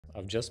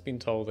I've just been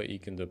told that you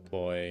can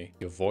deploy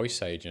your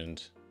voice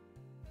agent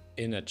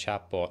in a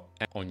chatbot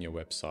on your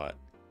website.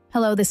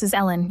 Hello, this is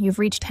Ellen. You've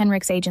reached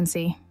Henrik's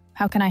agency.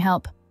 How can I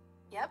help?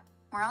 Yep,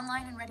 we're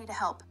online and ready to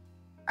help.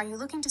 Are you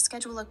looking to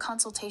schedule a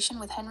consultation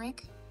with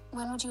Henrik?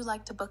 When would you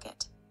like to book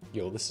it?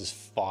 Yo, this is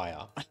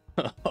fire.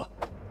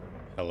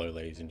 Hello,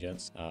 ladies and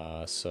gents.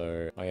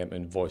 So I am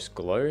in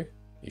Voiceglow.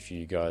 If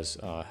you guys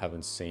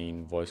haven't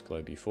seen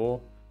Voiceglow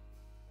before,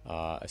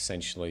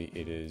 essentially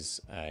it is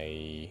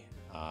a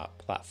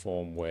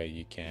platform where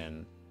you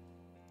can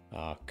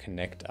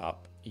connect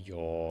up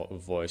your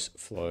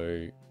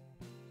Voiceflow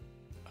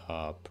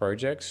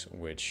projects,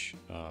 which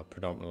are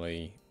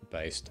predominantly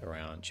based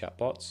around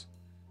chatbots,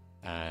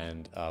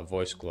 and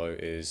Voiceglow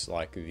is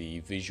like the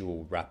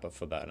visual wrapper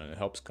for that, and it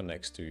helps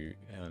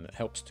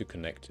to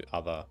connect to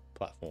other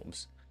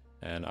platforms.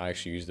 And I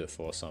actually used it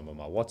for some of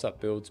my WhatsApp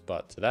builds,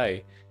 but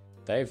today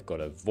they've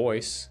got a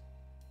voice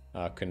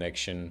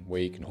connection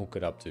where you can hook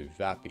it up to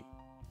Vapi.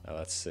 Now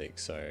that's sick.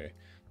 So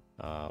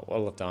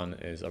what I've done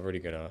is I've already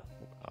got a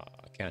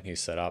account here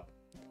set up.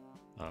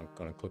 I'm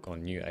going to click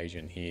on new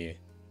agent here.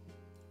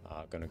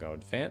 I'm going to go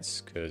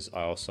advanced because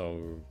I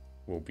also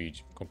will be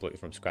completely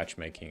from scratch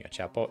making a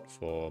chatbot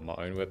for my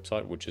own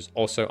website, which is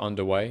also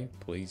underway.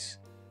 Please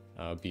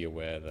be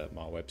aware that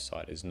my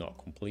website is not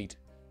complete.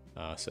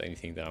 So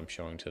anything that I'm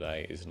showing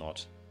today is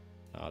not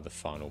the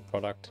final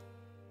product.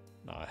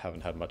 I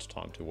haven't had much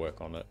time to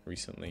work on it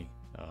recently.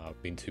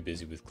 I've been too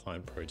busy with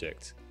client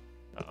projects.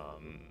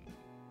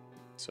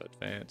 So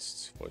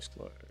advanced,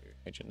 Voiceglow,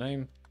 agent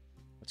name.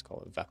 Let's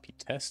call it Vapi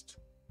test.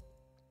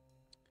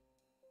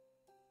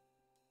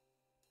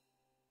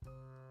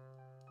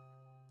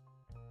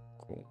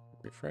 Cool,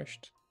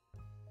 refreshed.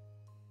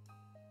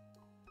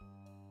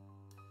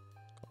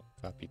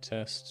 Vapi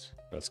test.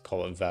 Let's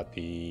call it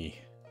Vapi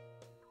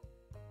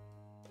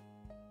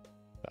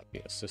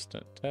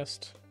assistant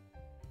test.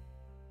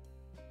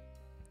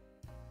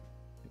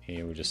 And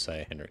here we'll just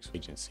say Henrik's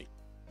agency.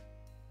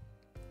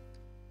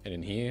 And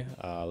in here,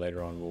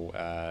 later on we'll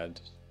add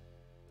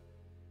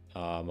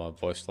my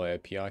Voiceflow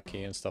API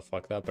key and stuff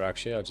like that. But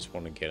actually, I just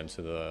want to get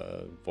into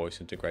the voice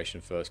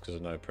integration first because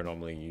I know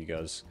predominantly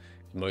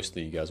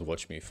mostly you guys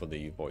watch me for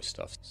the voice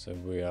stuff. So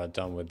we are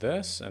done with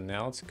this, and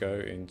now let's go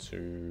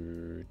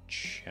into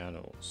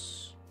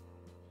channels.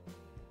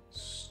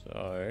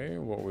 So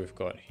what we've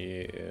got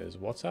here is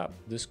WhatsApp,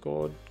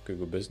 Discord,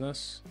 Google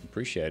Business.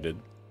 Appreciated.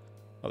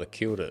 Oh, they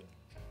killed it.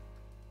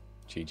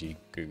 GG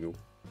Google.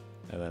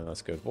 And then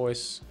let's go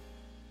voice.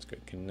 Let's go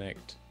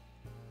connect.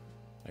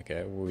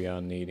 Okay, we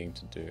are needing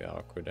to do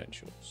our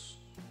credentials.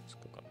 Let's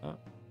click on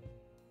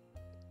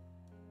that.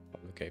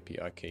 Public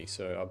API key.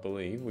 So I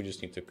believe we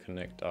just need to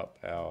connect up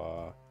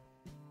our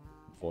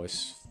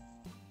voice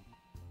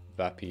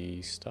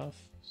Vapi stuff.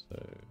 So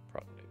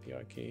private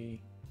API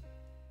key.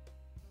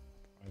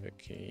 Private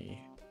key.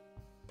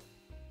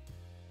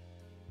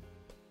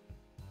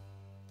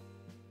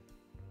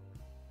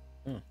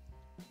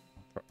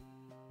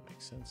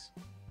 Makes sense.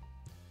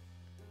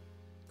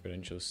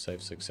 Credentials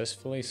saved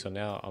successfully. So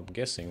now I'm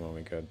guessing when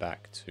we go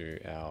back to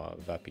our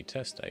Vapi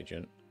test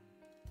agent,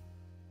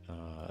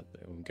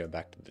 we go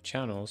back to the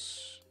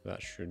channels,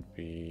 that should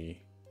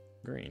be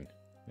green.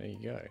 There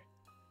you go.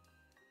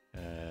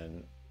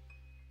 And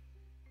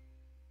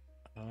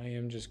I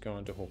am just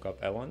going to hook up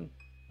Ellen.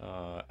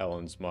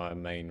 Ellen's my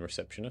main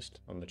receptionist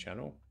on the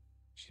channel.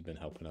 She's been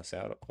helping us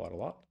out quite a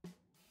lot.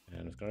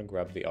 And I'm going to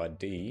grab the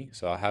ID.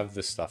 So I have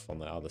this stuff on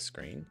the other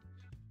screen.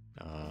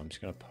 I'm just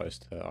going to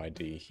post her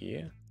ID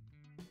here.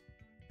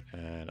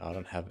 And I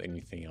don't have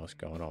anything else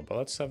going on, but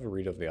let's have a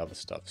read of the other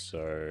stuff.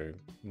 So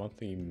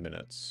monthly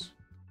minutes,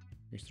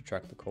 used to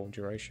track the call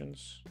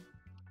durations.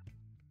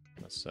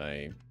 Let's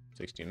say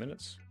 60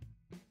 minutes.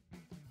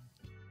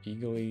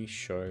 Eagerly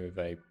show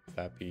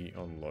Vapi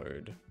on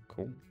load.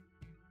 Cool.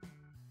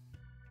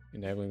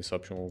 Enabling this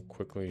option will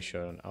quickly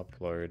show an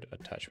upload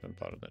attachment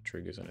button that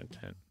triggers an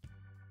intent.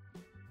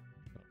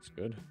 That's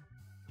good.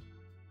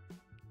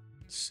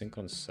 Sync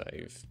on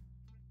save.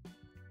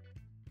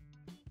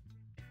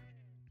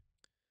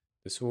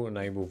 This will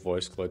enable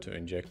Voiceglow to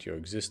inject your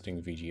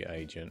existing VG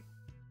agent.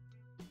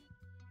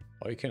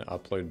 Or you can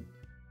upload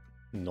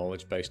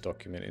knowledge-based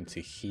document into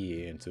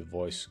here, into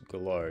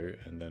Voiceglow,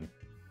 and then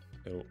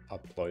it'll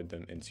upload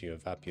them into your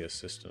Vapi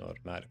assistant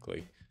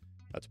automatically.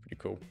 That's pretty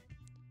cool.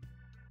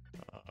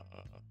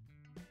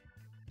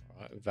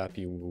 Alright,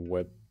 Vapi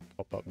web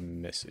pop-up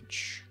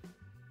message.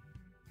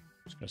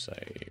 I'm just gonna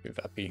say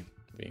Vapi,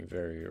 being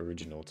very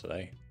original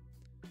today.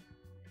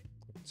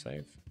 Click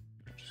save.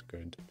 I'll just go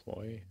and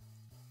deploy.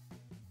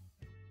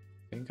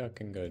 I think I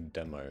can go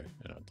demo,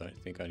 and I don't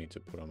think I need to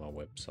put on my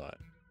website.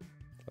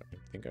 So I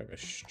think I go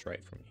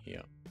straight from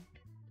here.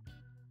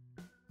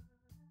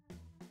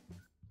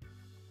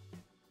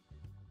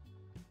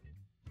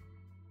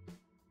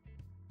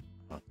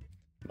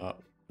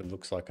 But it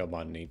looks like I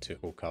might need to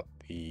hook up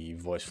the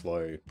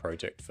Voiceflow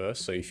project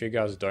first. So if you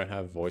guys don't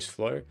have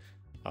Voiceflow,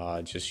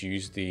 just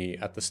use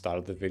at the start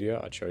of the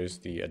video, I chose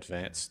the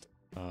advanced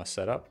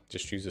setup.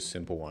 Just use a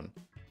simple one.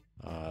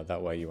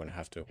 That way you won't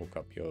have to hook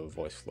up your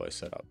Voiceflow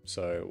setup.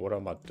 So what I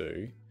might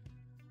do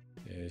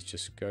is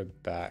just go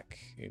back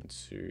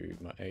into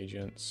my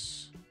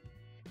agents,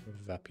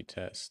 Vapi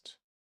test.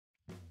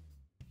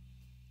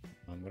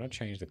 I'm going to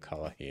change the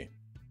color here.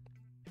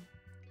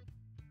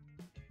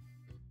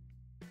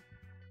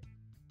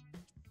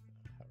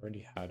 I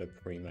already had a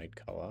pre-made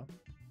color.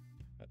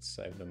 Let's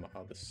save them on my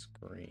other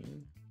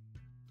screen.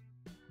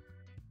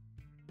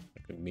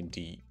 Like a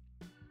minty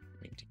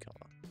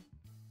color.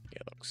 Yeah,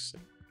 looks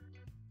sick.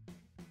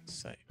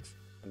 Save.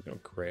 I'm going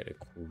to create a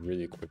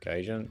really quick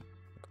agent.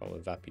 I'll call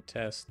it Vapi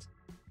test.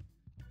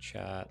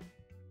 Chat.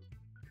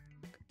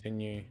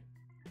 Continue.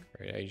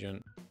 Create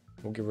agent.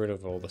 We'll get rid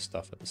of all the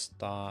stuff at the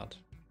start.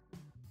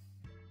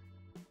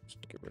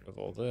 Just get rid of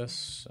all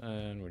this,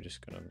 and we're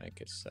just going to make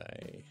it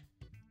say,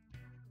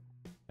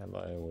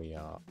 hello, we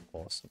are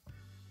awesome.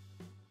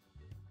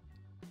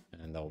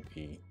 And that'll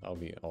be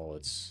all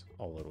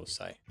it'll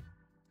say.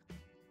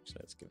 So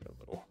let's give it a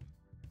little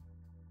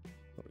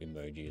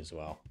emoji as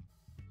well.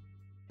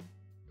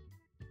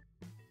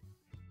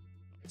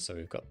 So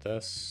we've got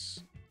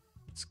this.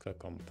 Let's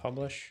click on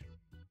publish.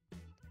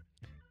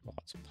 While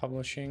it's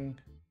publishing,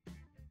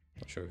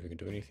 not sure if we can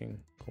do anything.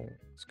 Cool.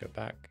 Let's go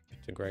back,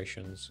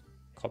 integrations,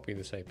 copy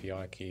this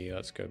API key.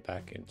 Let's go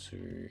back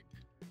into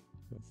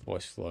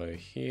Voiceflow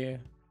here.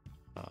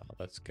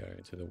 Let's go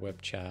into the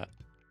web chat,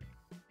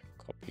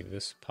 copy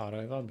this part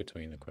over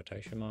between the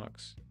quotation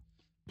marks.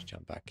 Let's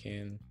jump back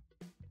in,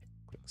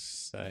 click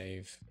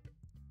save,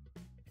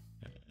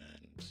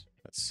 and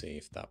let's see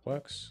if that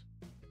works.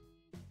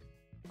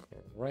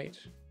 Great.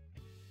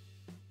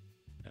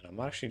 And I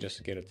might actually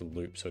just get it to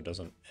loop so it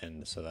doesn't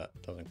end, so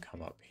that doesn't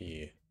come up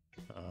here.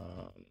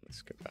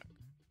 Let's go back.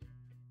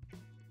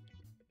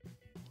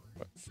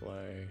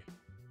 Workflow.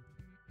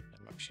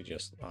 I'm actually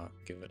just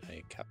give it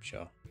a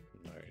capture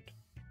node.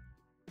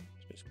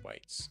 It just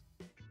waits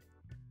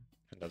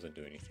and doesn't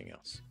do anything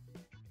else.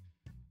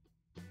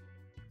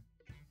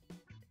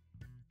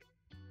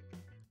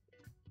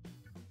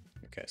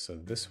 Okay, so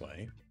this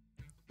way,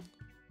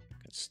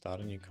 I can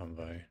start a new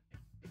convo,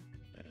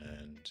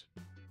 and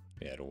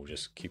yeah, it'll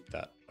just keep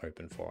that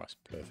open for us.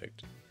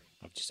 Perfect.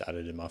 I've just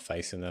added in my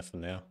face in there for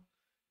now.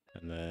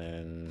 And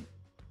then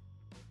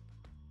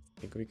I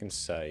think we can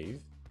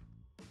save.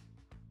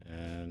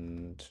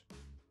 And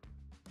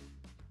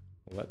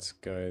let's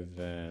go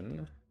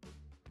then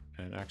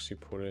and actually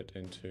put it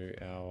into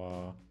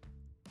our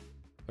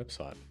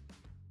website.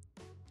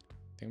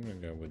 I think I'm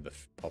going to go with the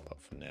pop-up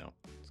for now.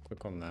 Let's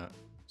click on that.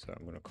 So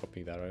I'm going to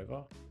copy that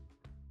over.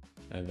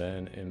 And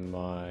then in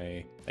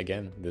my,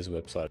 again, this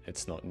website,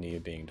 it's not near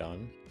being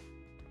done.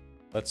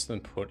 Let's then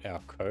put our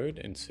code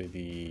into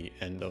the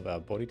end of our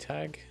body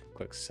tag.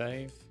 Click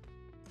save.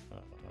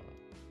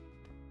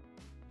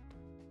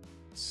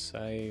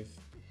 Save,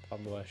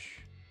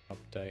 publish,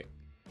 update.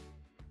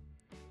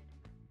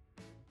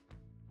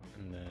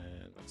 And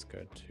then let's go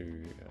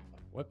to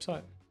our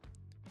website.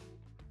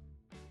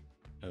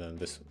 And then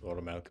this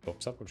automatically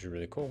pops up, which is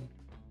really cool.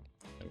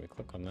 And we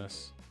click on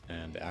this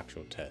and the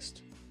actual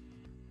test.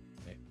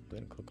 Okay,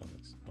 then click on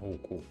this. Oh,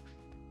 cool.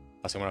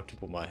 So I'm gonna have to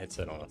put my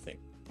headset on, I think.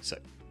 So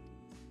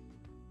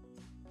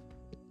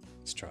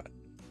let's try it.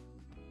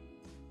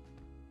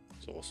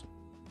 It's awesome.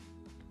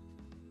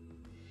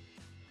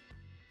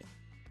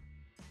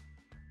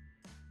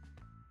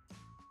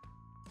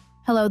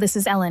 Hello, this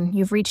is Ellen.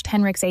 You've reached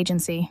Henrik's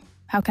agency.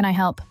 How can I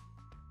help?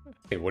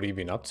 Hey, what have you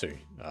been up to?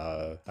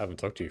 I haven't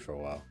talked to you for a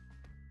while.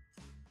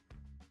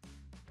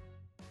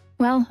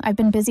 Well, I've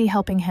been busy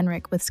helping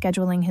Henrik with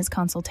scheduling his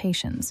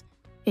consultations.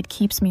 It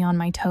keeps me on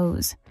my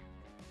toes.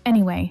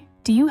 Anyway,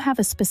 do you have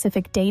a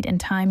specific date and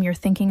time you're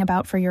thinking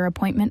about for your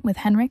appointment with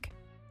Henrik?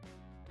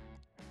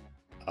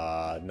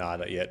 Nah,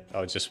 not yet.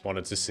 I just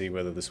wanted to see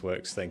whether this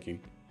works. Thank you.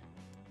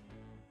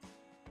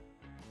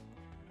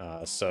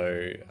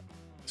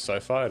 So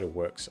far it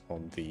works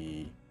on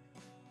the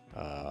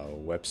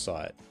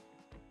website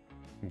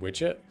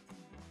widget.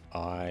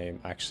 I'm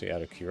actually,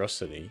 out of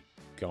curiosity,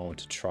 going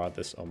to try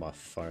this on my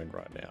phone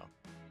right now.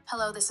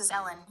 Hello, this is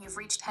Ellen. You've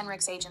reached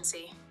Henrik's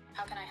agency.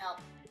 How can I help?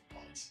 Oh,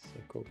 this is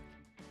so cool.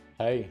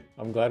 Hey,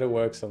 I'm glad it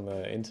works on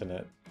the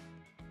internet.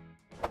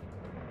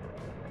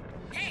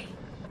 Hey!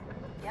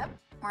 Yep,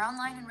 we're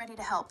online and ready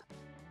to help.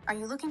 Are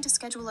you looking to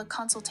schedule a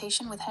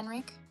consultation with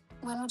Henrik?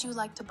 When would you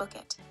like to book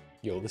it?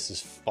 Yo, this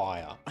is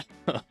fire.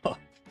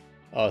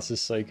 Oh, this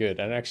is so good.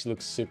 And it actually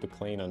looks super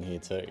clean on here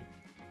too.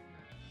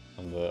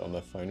 On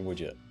the phone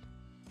widget.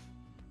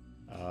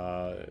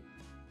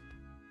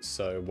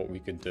 So what we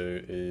could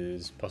do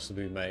is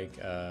possibly make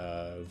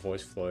a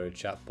Voiceflow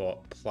chatbot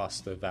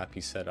plus the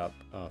Vapi setup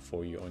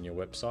for you on your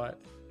website.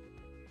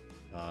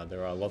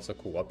 There are lots of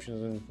cool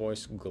options in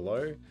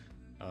Voiceglow,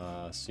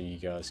 so you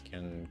guys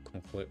can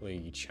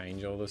completely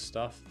change all this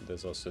stuff.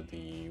 There's also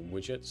the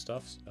widget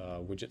stuff,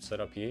 widget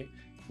setup here.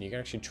 You can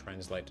actually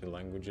translate to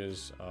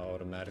languages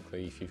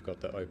automatically if you've got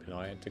the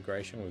OpenAI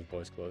integration with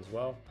Voiceglow as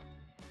well.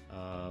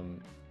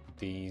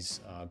 These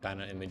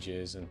banner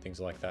images and things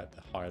like that,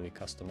 they're highly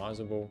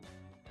customizable.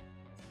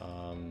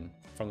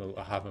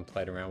 I haven't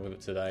played around with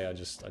it today. I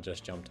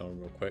just jumped on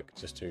real quick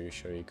just to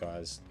show you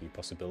guys the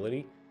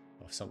possibility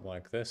of something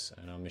like this,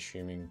 and I'm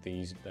assuming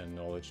these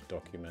knowledge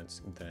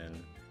documents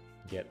then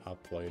get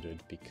uploaded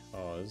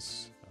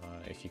because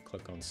if you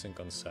click on sync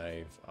on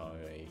save,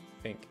 I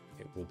think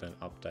it will then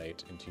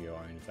update into your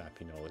own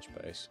Vapi knowledge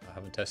base. I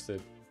haven't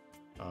tested.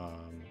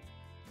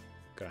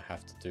 Gonna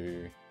have to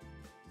do.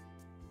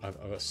 I've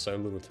got so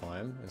little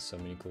time and so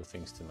many cool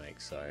things to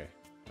make, so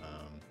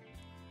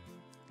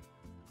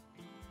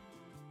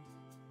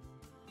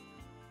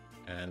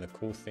and the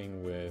cool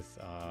thing with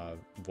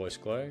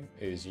Voiceglow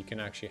is you can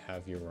actually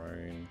have your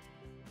own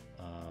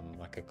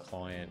like a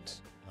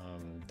client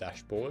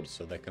dashboard,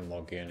 so they can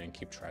log in and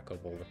keep track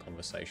of all the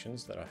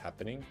conversations that are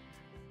happening.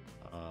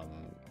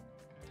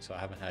 So I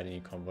haven't had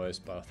any convos,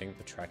 but I think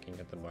the tracking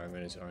at the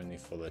moment is only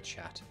for the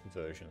chat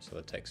version, so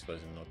the text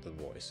version, not the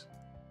voice.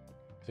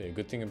 So a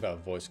good thing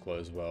about Voiceglow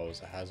as well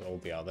is it has all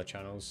the other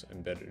channels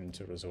embedded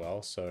into it as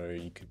well, so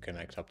you could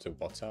connect up to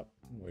WhatsApp,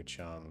 which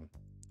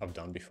I've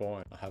done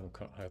before. I haven't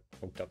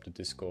hooked up to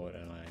Discord,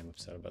 and I am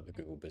upset about the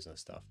Google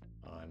business stuff.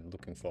 I'm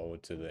looking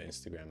forward to the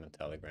Instagram and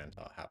Telegram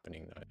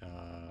happening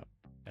though.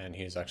 And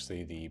here's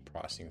actually the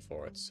pricing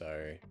for it.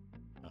 So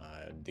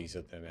these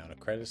are the amount of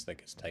credits that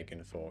gets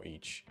taken for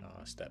each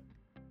step.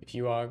 If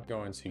you are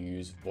going to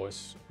use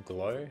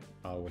Voiceglow,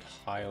 I would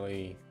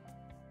highly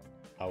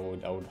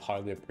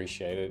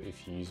appreciate it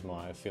if you use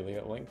my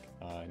affiliate link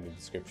in the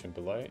description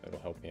below. It'll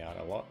help me out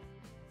a lot.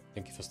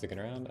 Thank you for sticking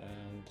around,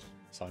 and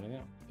signing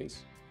out.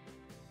 Peace.